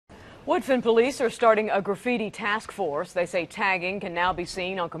Woodfin Police are starting a graffiti task force. They say tagging can now be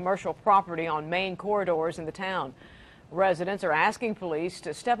seen on commercial property on main corridors in the town. Residents are asking police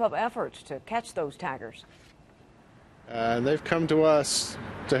to step up efforts to catch those taggers. They've come to us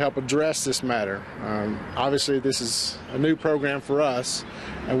to help address this matter. Obviously, this is a new program for us,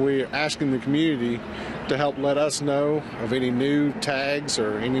 and we're asking the community to help let us know of any new tags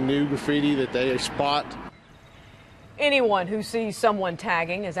or any new graffiti that they spot. Anyone who sees someone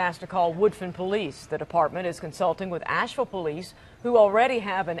tagging is asked to call Woodfin Police. The department is consulting with Asheville Police, who already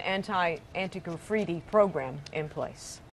have an anti-graffiti program in place.